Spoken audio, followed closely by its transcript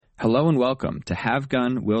Hello and welcome to Have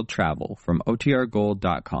Gun Will Travel from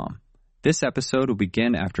OTRGold.com. This episode will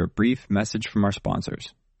begin after a brief message from our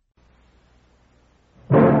sponsors.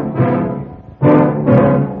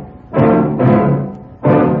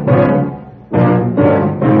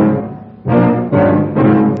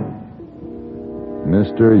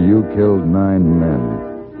 Mister, you killed 9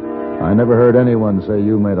 men. I never heard anyone say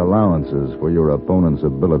you made allowances for your opponent's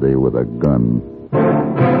ability with a gun.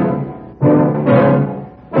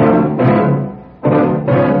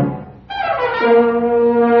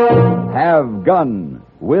 Have Gun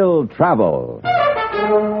Will Travel.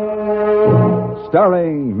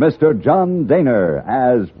 Starring Mr. John Daner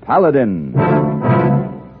as Paladin.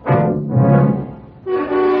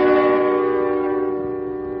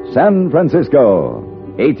 San Francisco,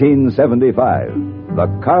 1875. The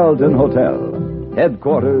Carlton Hotel,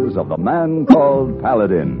 headquarters of the man called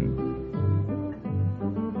Paladin.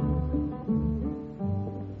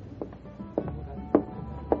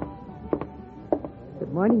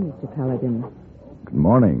 Good morning, Mr. Paladin. Good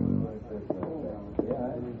morning.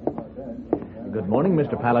 Good morning,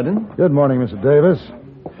 Mr. Paladin. Good morning, Mr. Davis.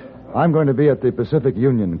 I'm going to be at the Pacific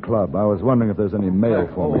Union Club. I was wondering if there's any mail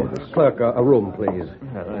for me. Clerk, a room, please.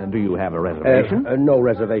 Do you have a reservation? No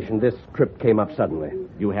reservation. This trip came up suddenly.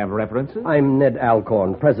 You have references? I'm Ned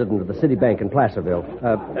Alcorn, president of the City Bank in Placerville.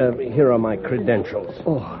 Here are my credentials.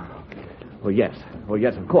 Oh, yes. Oh,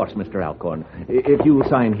 yes, of course, Mr. Alcorn. If you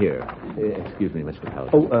sign here. Excuse me, Mr.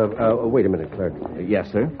 Paladin. Wait a minute, clerk. Yes,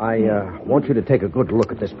 sir? I want you to take a good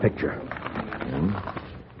look at this picture.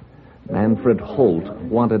 Manfred Holt,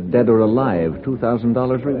 wanted dead or alive,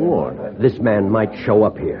 $2,000 reward. This man might show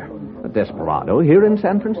up here. A desperado here in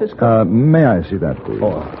San Francisco? May I see that, please?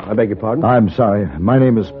 I beg your pardon? I'm sorry. My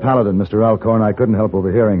name is Paladin, Mr. Alcorn. I couldn't help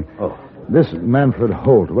overhearing. This Manfred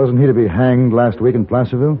Holt, wasn't he to be hanged last week in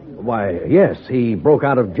Placerville? Why, yes. He broke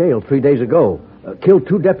out of jail 3 days ago. Killed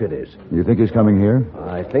 2 deputies. You think he's coming here?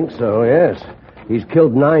 I think so, yes. He's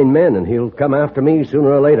killed 9 men, and he'll come after me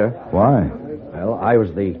sooner or later. Why? Well, I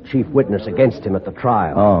was the chief witness against him at the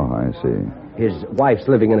trial. Oh, I see. His wife's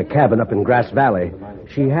living in a cabin up in Grass Valley.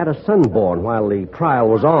 She had a son born while the trial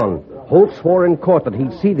was on. Holt swore in court that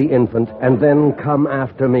he'd see the infant and then come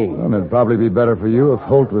after me. Well, it'd probably be better for you if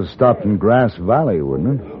Holt was stopped in Grass Valley,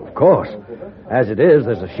 wouldn't it? Of course. As it is,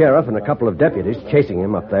 there's a sheriff and a couple of deputies chasing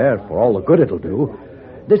him up there for all the good it'll do.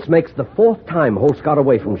 This makes the 4th time Holt's got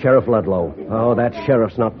away from Sheriff Ludlow. Oh, that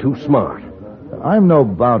sheriff's not too smart. I'm no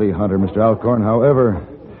bounty hunter, Mr. Alcorn. However,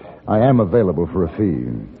 I am available for a fee.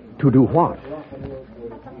 To do what?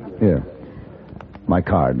 Here. My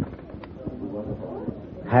card.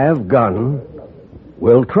 Have Gun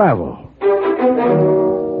Will Travel.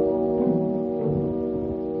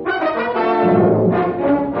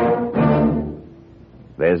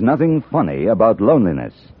 There's nothing funny about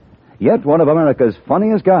loneliness. Yet one of America's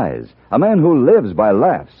funniest guys, a man who lives by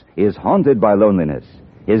laughs, is haunted by loneliness.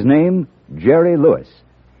 His name, Jerry Lewis.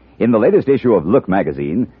 In the latest issue of Look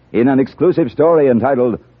magazine, in an exclusive story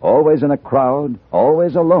entitled Always in a Crowd,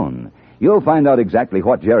 Always Alone, you'll find out exactly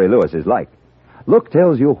what Jerry Lewis is like. Look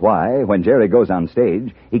tells you why, when Jerry goes on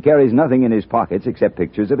stage, he carries nothing in his pockets except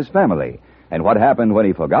pictures of his family, and what happened when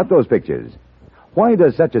he forgot those pictures. Why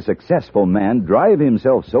does such a successful man drive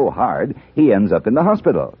himself so hard he ends up in the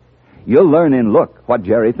hospital? You'll learn in Look what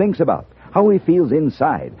Jerry thinks about, how he feels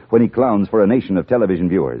inside when he clowns for a nation of television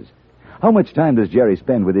viewers. How much time does Jerry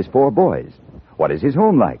spend with his 4 boys? What is his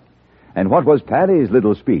home like? And what was Patty's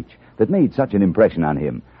little speech that made such an impression on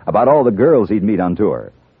him about all the girls he'd meet on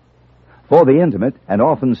tour? For the intimate and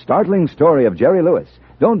often startling story of Jerry Lewis,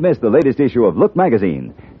 don't miss the latest issue of Look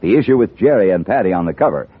magazine, the issue with Jerry and Patty on the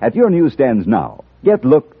cover, at your newsstands now. Get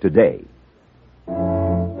Look today.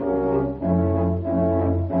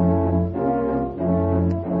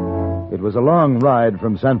 It was a long ride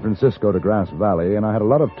from San Francisco to Grass Valley, and I had a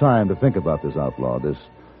lot of time to think about this outlaw, this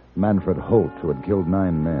Manfred Holt, who had killed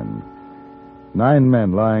 9 men. 9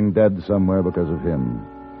 men lying dead somewhere because of him.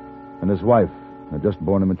 And his wife had just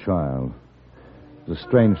borne him a child. It was a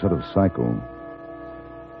strange sort of cycle.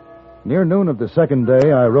 Near noon of the second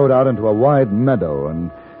day, I rode out into a wide meadow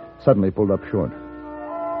and suddenly pulled up short.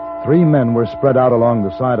 3 men were spread out along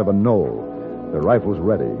the side of a knoll, their rifles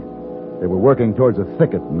ready. They were working towards a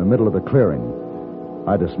thicket in the middle of the clearing.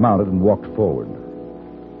 I dismounted and walked forward.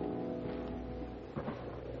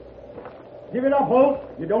 Give it up, Holt.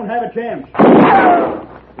 You don't have a chance.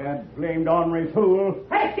 That blamed ornery fool.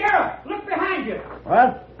 Hey, Sheriff! Look behind you!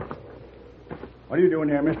 What? What are you doing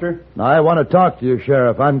here, mister? I want to talk to you,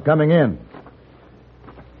 Sheriff. I'm coming in.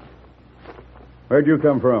 Where'd you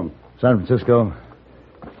come from? San Francisco.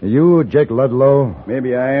 Are you Jake Ludlow?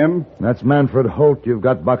 Maybe I am. That's Manfred Holt you've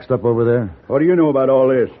got boxed up over there. What do you know about all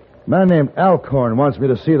this? A man named Alcorn wants me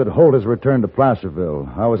to see that Holt has returned to Placerville.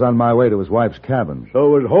 I was on my way to his wife's cabin. So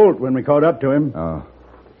was Holt when we caught up to him. Oh.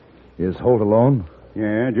 Is Holt alone?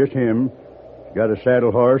 Yeah, just him. Got a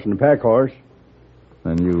saddle horse and a pack horse.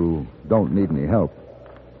 Then you don't need any help.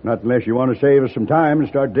 Not unless you want to save us some time and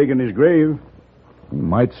start digging his grave. He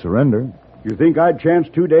might surrender. You think I'd chance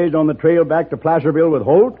 2 days on the trail back to Placerville with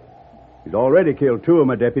Holt? He's already killed 2 of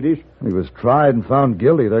my deputies. He was tried and found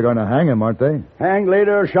guilty. They're going to hang him, aren't they? Hang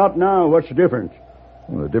later or shot now. What's the difference?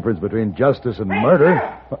 Well, the difference between justice and Hey, murder...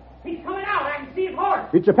 Sheriff! He's coming out. I can see his horse.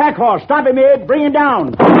 It's a pack horse. Stop him, Ed. Bring him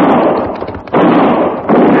down.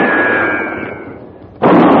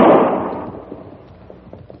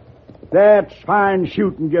 That's fine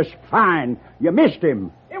shooting, just fine. You missed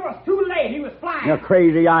him. It was too late. He was flying. You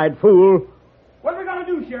crazy-eyed fool. What are we going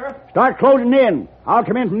to do, Sheriff? Start closing in. I'll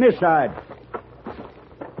come in from this side.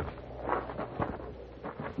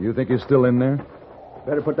 You think he's still in there?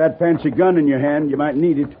 Better put that fancy gun in your hand. You might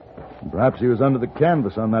need it. Perhaps he was under the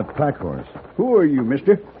canvas on that pack horse. Who are you,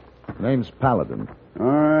 mister? Name's Paladin. All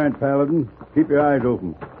right, Paladin. Keep your eyes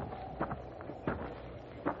open.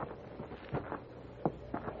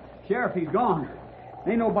 Sheriff, he's gone.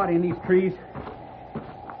 Ain't nobody in these trees.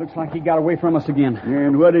 Looks like he got away from us again.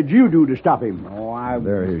 And what did you do to stop him?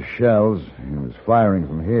 There are his shells. He was firing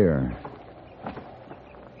from here.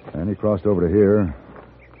 And he crossed over to here,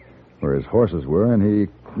 where his horses were, and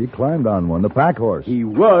he climbed on one, the pack horse. He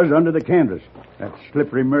was under the canvas. That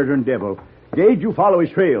slippery, murdering devil. Gage, you follow his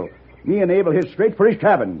trail. Me and Abe will hit straight for his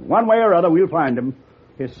cabin. One way or other, we'll find him.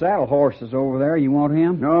 His saddle horse is over there. You want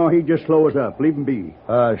him? No, he'd just slow us up. Leave him be.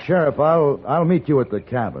 Sheriff, I'll meet you at the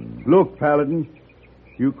cabin. Look, Paladin.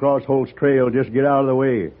 You cross Holt's trail, just get out of the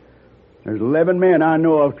way. There's 11 men I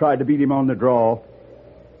know of tried to beat him on the draw.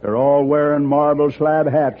 They're all wearing marble slab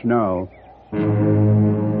hats now. The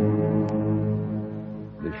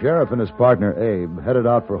sheriff and his partner, Abe, headed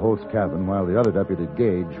out for Holt's cabin while the other deputy,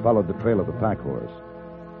 Gage, followed the trail of the pack horse.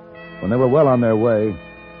 When they were well on their way,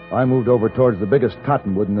 I moved over towards the biggest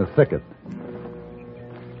cottonwood in the thicket.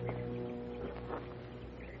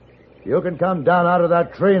 You can come down out of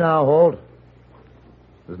that tree now, Holt.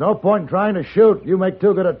 There's no point in trying to shoot. You make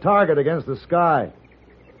too good a target against the sky.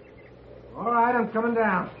 All right, I'm coming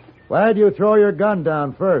down. Why'd you throw your gun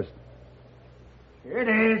down first? Here it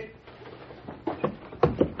is.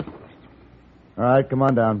 All right, come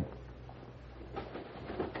on down.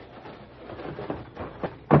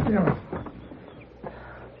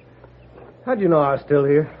 How'd you know I was still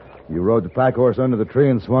here? You rode the pack horse under the tree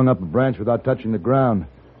and swung up a branch without touching the ground.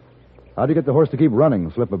 How'd you get the horse to keep running?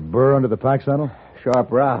 Slip a burr under the pack saddle?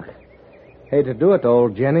 Sharp rock. Hate to do it to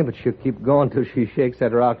old Jenny, but she'll keep going till she shakes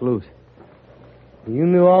that rock loose. You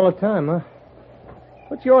knew all the time, huh?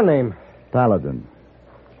 What's your name? Paladin.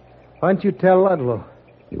 Why didn't you tell Ludlow?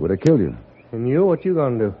 He would have killed you. And you, what you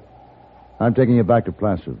gonna do? I'm taking you back to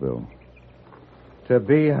Placerville. To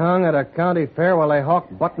be hung at a county fair while they hawk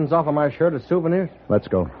buttons off of my shirt as souvenirs? Let's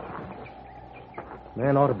go.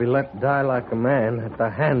 Man ought to be let die like a man at the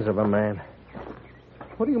hands of a man.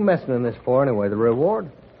 What are you messing in this for anyway? The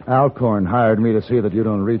reward? Alcorn hired me to see that you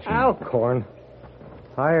don't reach him. Alcorn?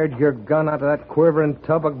 Hired your gun out of that quivering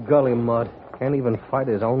tub of gully mud. Can't even fight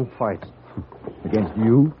his own fights. Against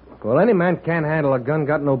you? Well, any man can't handle a gun,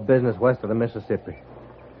 got no business west of the Mississippi.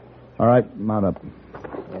 All right, mount up.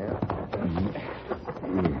 Yeah.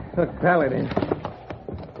 Look, Paladin.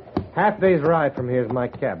 Half day's ride from here is my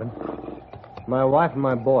cabin. My wife and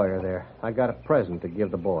my boy are there. I got a present to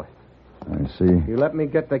give the boy. I see. If you let me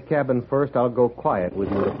get the cabin first, I'll go quiet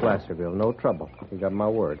with you to Placerville. No trouble. You got my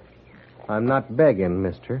word. I'm not begging,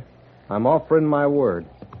 mister. I'm offering my word.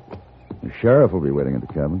 The sheriff will be waiting at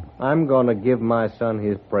the cabin. I'm going to give my son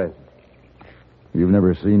his present. You've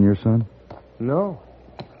never seen your son? No.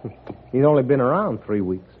 He's only been around 3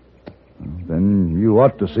 weeks. Then you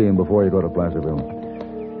ought to see him before you go to Placerville.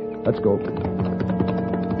 Let's go.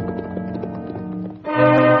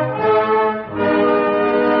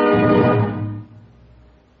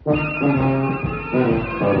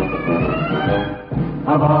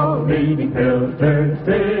 Of all leading filters,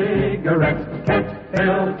 cigarettes, Kent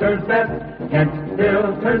Filter's best. Kent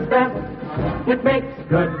Filter's best. It makes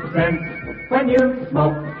good sense when you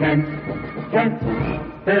smoke Kent. Kent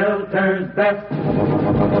Filter's best.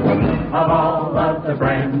 Of all of the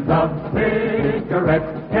brands of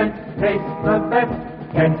cigarettes, Kent tastes the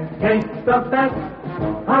best. Kent tastes the best.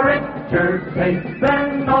 A richer taste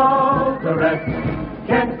than all the rest.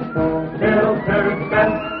 Kent Filter's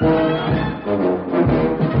best.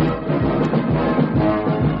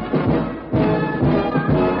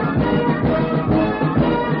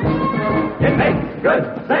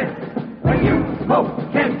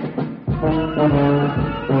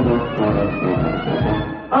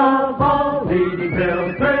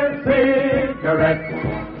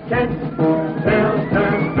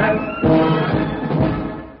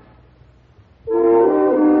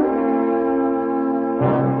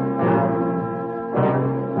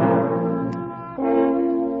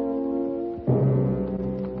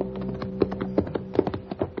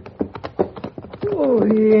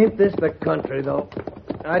 this the country, though?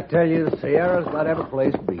 I tell you, the Sierra's got every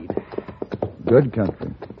place beat. Good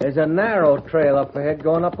country. There's a narrow trail up ahead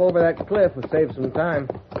going up over that cliff. We'll save some time.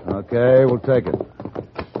 Okay, we'll take it.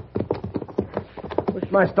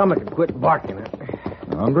 Wish my stomach had quit barking it.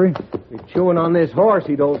 Hungry? Be chewing on this horse,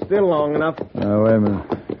 he'd hold still long enough. Now, wait a minute.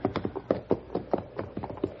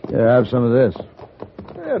 Yeah, have some of this.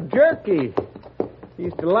 Jerky.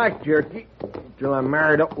 Used to like jerky till I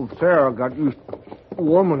married up with Sarah. Got used to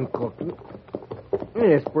woman cooking.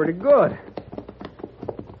 It's pretty good.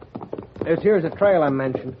 Here's a trail I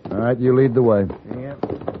mentioned. All right, you lead the way. Yeah.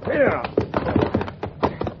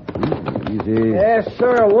 Easy. Yes,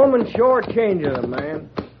 sir. A woman sure changes a man.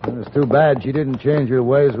 Well, it's too bad she didn't change her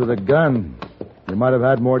ways with a gun. You might have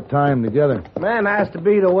had more time together. Man has to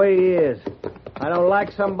be the way he is. I don't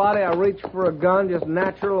like somebody, I reach for a gun just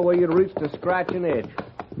natural the way you'd reach to scratch an itch.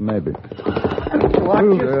 Maybe. Watch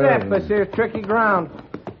your step. This here's tricky ground.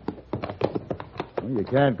 Well, you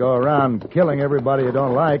can't go around killing everybody you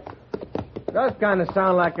don't like. Does kind of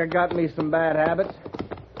sound like I got me some bad habits.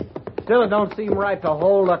 Still, it don't seem right to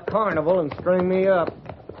hold a carnival and string me up.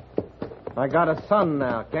 I got a son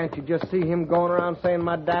now. Can't you just see him going around saying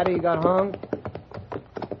my daddy got hung?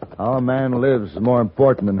 How a man lives is more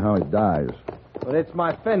important than how he dies. But it's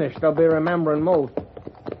my finish they'll be remembering most.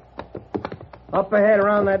 Up ahead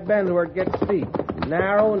around that bend where it gets steep.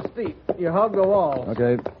 Narrow and steep. You hug the wall.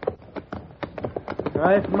 Okay. Now,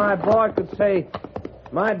 if my boy could say,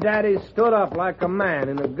 my daddy stood up like a man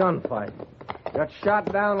in a gunfight. Got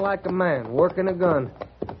shot down like a man, working a gun.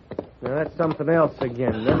 Now, that's something else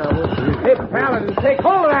again. Then I would... Hey, Paladin, take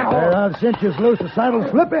hold of that horse! There, I'll cinch you loose. The saddle's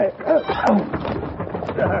slippy.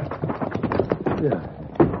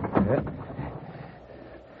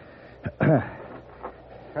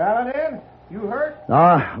 Paladin, you hurt? No,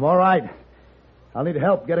 I'm all right. I'll need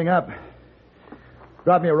help getting up.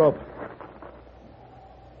 Drop me a rope.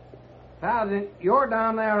 Paladin, you're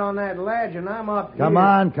down there on that ledge, and I'm up here. Come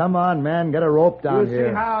on, man. Get a rope down here. You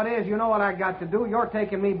see how it is. You know what I got to do. You're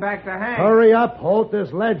taking me back to hang. Hurry up, Holt.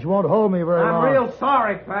 This ledge won't hold me very long. I'm real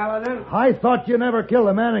sorry, Paladin. I thought you never killed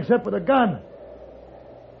a man except with a gun.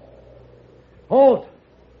 Holt!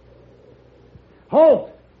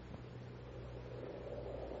 Holt!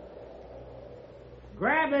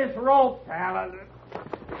 Grab this rope, Paladin.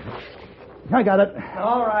 I got it.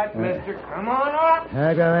 All right, mister. Come on up.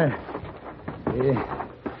 I got it.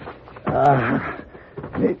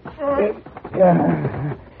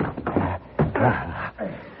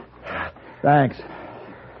 Thanks.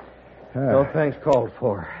 No thanks called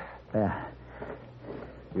for. Yeah.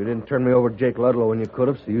 You didn't turn me over to Jake Ludlow when you could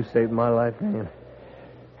have, so you saved my life, man.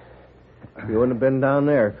 You wouldn't have been down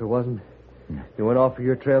there if it wasn't. You went off of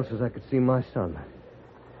your trail so I could see my son.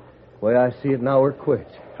 The way I see it now, we're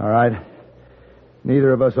quits. All right.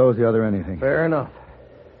 Neither of us owes the other anything. Fair enough.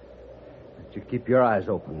 But you keep your eyes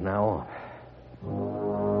open from now on.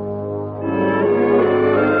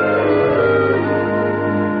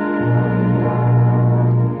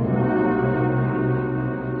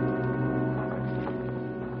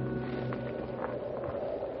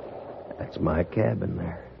 That's my cabin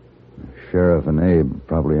there. Sheriff and Abe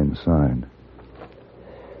probably inside.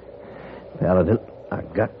 Paladin, I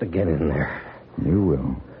got to get in there. You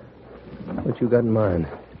will. What you got in mind?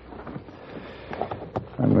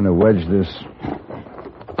 I'm going to wedge this.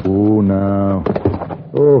 Now.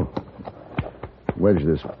 Wedge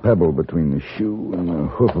this pebble between the shoe and the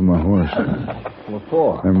hoof of my horse. What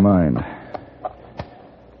for? Never mind.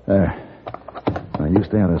 There. Now, you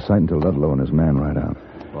stay out of sight until Ludlow and his man ride out.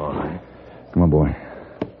 All right. Come on, boy.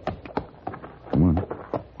 Come on.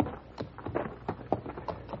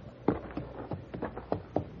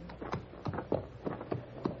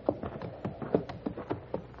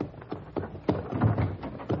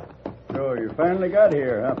 So you finally got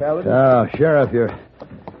here, huh, Paladin? Oh, Sheriff, your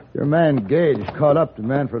man Gage caught up to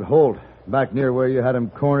Manfred Holt back near where you had him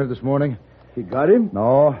cornered this morning. He got him?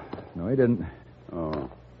 No, he didn't. Oh.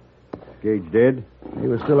 Gage dead? He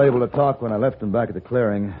was still able to talk when I left him back at the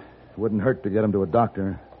clearing. It wouldn't hurt to get him to a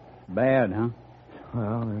doctor. Bad, huh?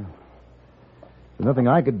 Well, there's nothing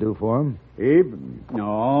I could do for him. Abe?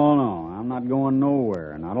 No. I'm not going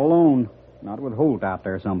nowhere. Not alone. Not with Holt out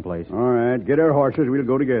there someplace. All right. Get our horses. We'll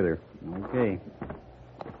go together. Okay.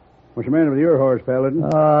 What's the matter with your horse, Paladin?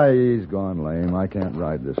 He's gone lame. I can't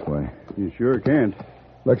ride this way. You sure can't.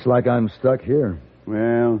 Looks like I'm stuck here.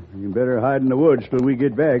 Well, you better hide in the woods till we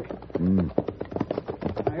get back. Here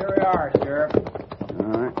we are, Sheriff. All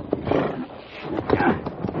right.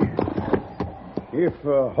 If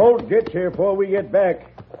Holt gets here before we get back,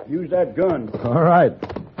 use that gun. All right.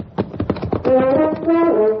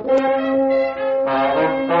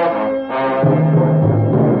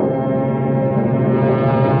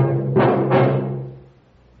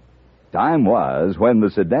 time was when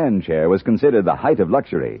the sedan chair was considered the height of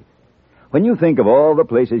luxury. When you think of all the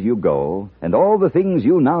places you go and all the things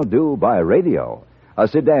you now do by radio, a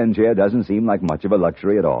sedan chair doesn't seem like much of a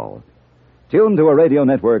luxury at all. Tuned to a radio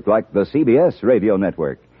network like the CBS radio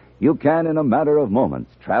network, you can, in a matter of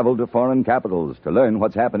moments, travel to foreign capitals to learn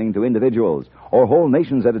what's happening to individuals or whole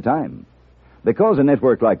nations at a time. Because a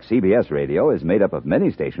network like CBS Radio is made up of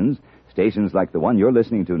many stations, stations like the one you're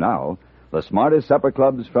listening to now, the smartest supper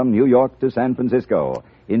clubs from New York to San Francisco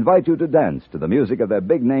invite you to dance to the music of their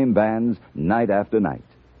big-name bands night after night.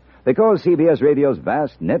 Because CBS Radio's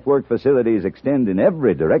vast network facilities extend in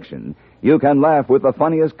every direction, you can laugh with the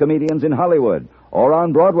funniest comedians in Hollywood or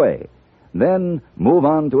on Broadway. Then move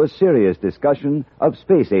on to a serious discussion of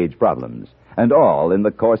space-age problems, and all in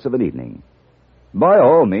the course of an evening. By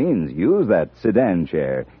all means, use that sedan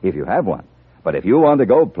chair if you have one. But if you want to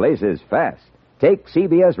go places fast, take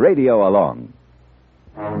CBS Radio along.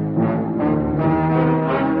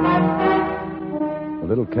 The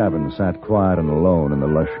little cabin sat quiet and alone in the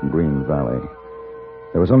lush green valley.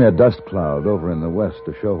 There was only a dust cloud over in the west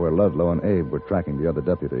to show where Ludlow and Abe were tracking the other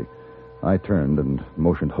deputy. I turned and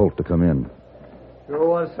motioned Holt to come in. Sure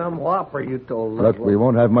was some whopper you told Look, we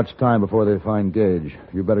won't have much time before they find Gage.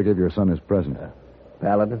 You better give your son his present.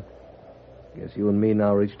 Paladin, guess you and me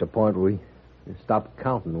now reached a point where we stopped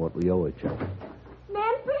counting what we owe each other.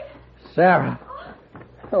 Manfred? Sarah.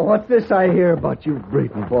 Oh, what's this I hear about you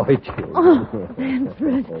breeding boy children? Oh,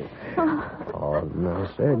 Manfred. Oh, no,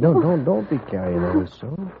 Sarah. Don't be carrying on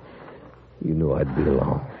so. You knew I'd be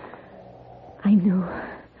along. I knew.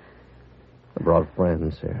 I brought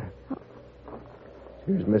friends, Sarah.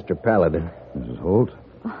 Here's Mr. Paladin. Mrs. Holt?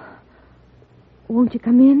 Won't you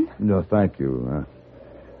come in? No, thank you.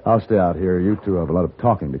 I'll stay out here. You two have a lot of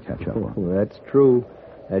talking to catch up on. Oh, that's true.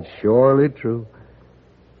 That's surely true.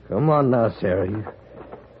 Come on now, Sarah.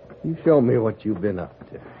 You show me what you've been up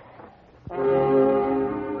to.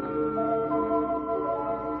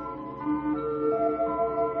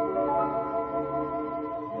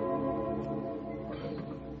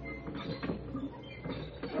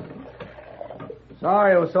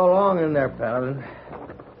 Sorry it was so long in there, Paladin.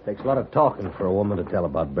 Takes a lot of talking for a woman to tell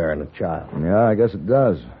about bearing a child. Yeah, I guess it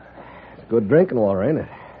does. It's good drinking water, ain't it?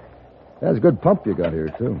 That's a good pump you got here,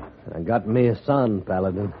 too. I got me a son,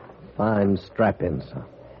 Paladin. Fine strap-in son.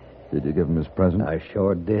 Did you give him his present? I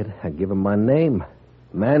sure did. I give him my name.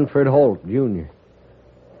 Manfred Holt, Jr.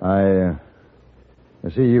 I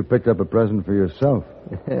see you picked up a present for yourself.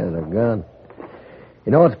 Yeah, a gun.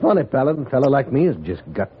 You know what's funny, Paladin? A fella like me has just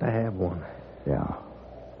got to have one. Yeah.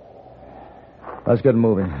 Let's get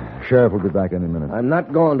moving. Sheriff will be back any minute. I'm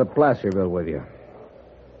not going to Placerville with you.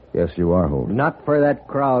 Yes, you are, Holt. Not for that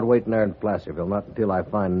crowd waiting there in Placerville. Not until I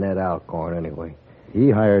find Ned Alcorn, anyway. He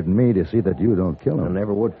hired me to see that you don't kill him. I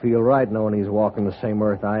never would feel right knowing he's walking the same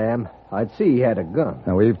earth I am. I'd see he had a gun.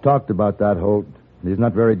 Now, we've talked about that, Holt. He's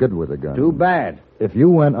not very good with a gun. Too bad. If you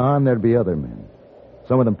went on, there'd be other men.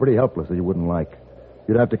 Some of them pretty helpless that you wouldn't like.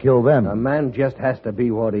 You'd have to kill them. A man just has to be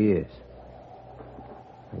what he is.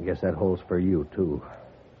 I guess that holds for you, too.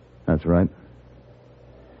 That's right.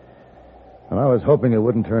 And I was hoping it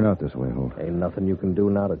wouldn't turn out this way, Holt. Ain't nothing you can do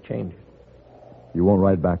now to change it. You won't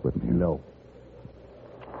ride back with me? No.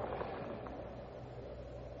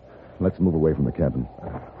 Let's move away from the cabin.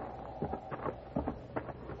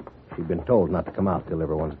 She's been told not to come out till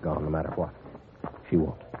everyone's gone, no matter what. She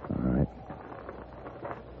won't. All right.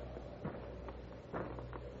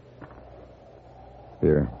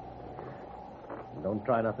 Here. Don't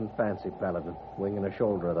try nothing fancy, Paladin. Wing and a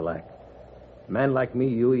shoulder of the like. A man like me,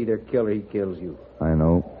 you either kill or he kills you. I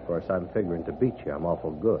know. Of course, I'm figuring to beat you. I'm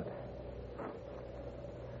awful good.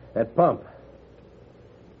 That pump.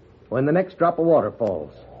 When the next drop of water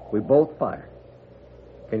falls, we both fire.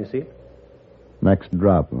 Can you see it? Next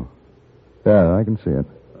drop. Yeah, I can see it.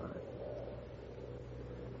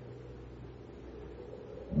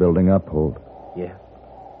 Building up, Holt. Yeah.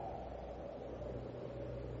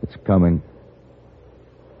 It's coming.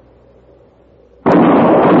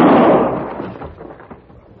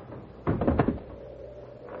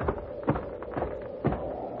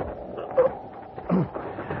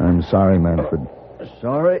 I'm sorry, Manfred.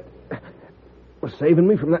 Sorry for saving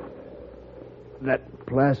me from that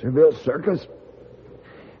Placerville circus.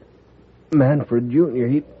 Manfred Jr.,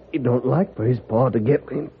 he don't like for his paw to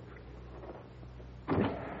get me.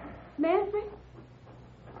 Manfred?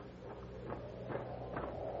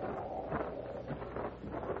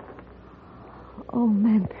 Oh,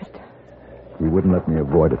 Manfred. He wouldn't let me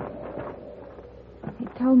avoid it. He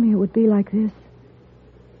told me it would be like this.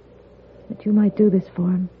 That you might do this for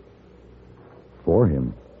him. For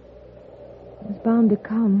him? was bound to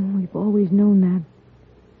come. We've always known that.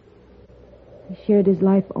 He shared his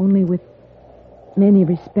life only with men he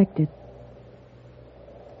respected.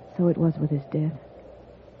 So it was with his death.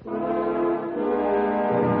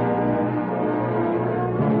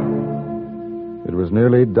 It was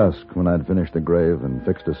nearly dusk when I'd finished the grave and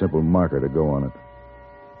fixed a simple marker to go on it.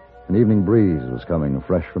 An evening breeze was coming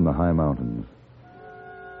fresh from the high mountains.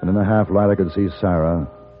 And in the half-light I could see Sarah,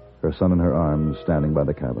 her son in her arms, standing by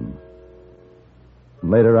the cabin. And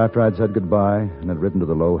later, after I'd said goodbye and had ridden to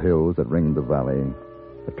the low hills that ringed the valley,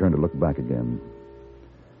 I turned to look back again.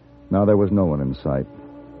 Now there was no one in sight.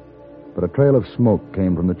 But a trail of smoke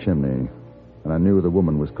came from the chimney, and I knew the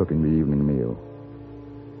woman was cooking the evening meal.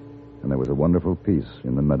 And there was a wonderful peace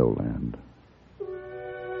in the meadowland.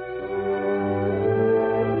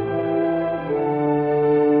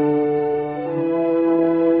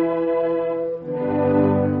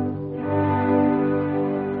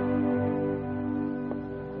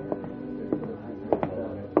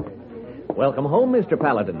 Welcome home, Mr.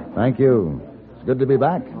 Paladin. Thank you. It's good to be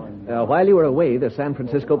back. While you were away, the San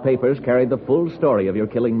Francisco papers carried the full story of your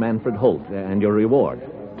killing Manfred Holt and your reward.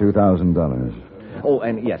 $2,000. Oh,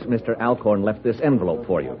 and yes, Mr. Alcorn left this envelope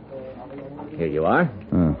for you. Here you are.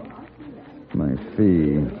 Oh, my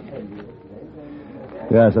fee.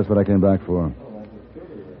 Yes, that's what I came back for.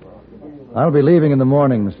 I'll be leaving in the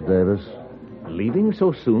morning, Mr. Davis. Leaving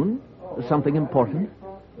so soon? Something important?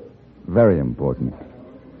 Very important.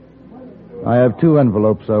 I have 2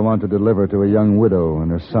 envelopes I want to deliver to a young widow and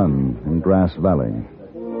her son in Grass Valley.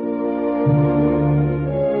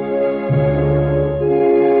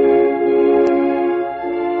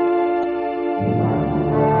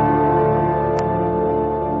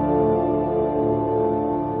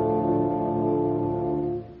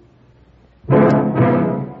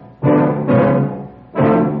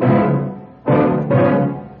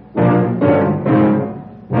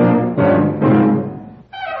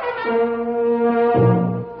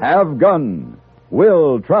 Have Gun,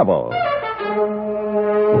 Will Travel.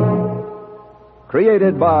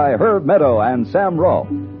 Created by Herb Meadow and Sam Rolfe,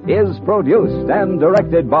 is produced and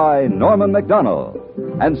directed by Norman McDonnell,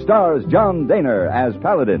 and stars John Daner as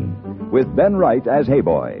Paladin, with Ben Wright as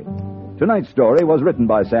Hayboy. Tonight's story was written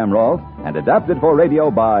by Sam Rolfe and adapted for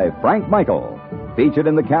radio by Frank Michael. Featured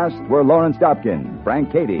in the cast were Lawrence Dobkin,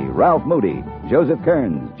 Frank Cady, Ralph Moody, Joseph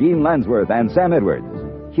Kearns, Gene Lansworth, and Sam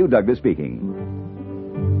Edwards. Hugh Douglas speaking.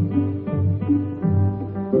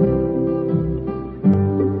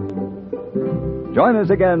 Join us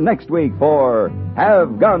again next week for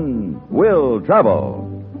Have Gun, Will Travel.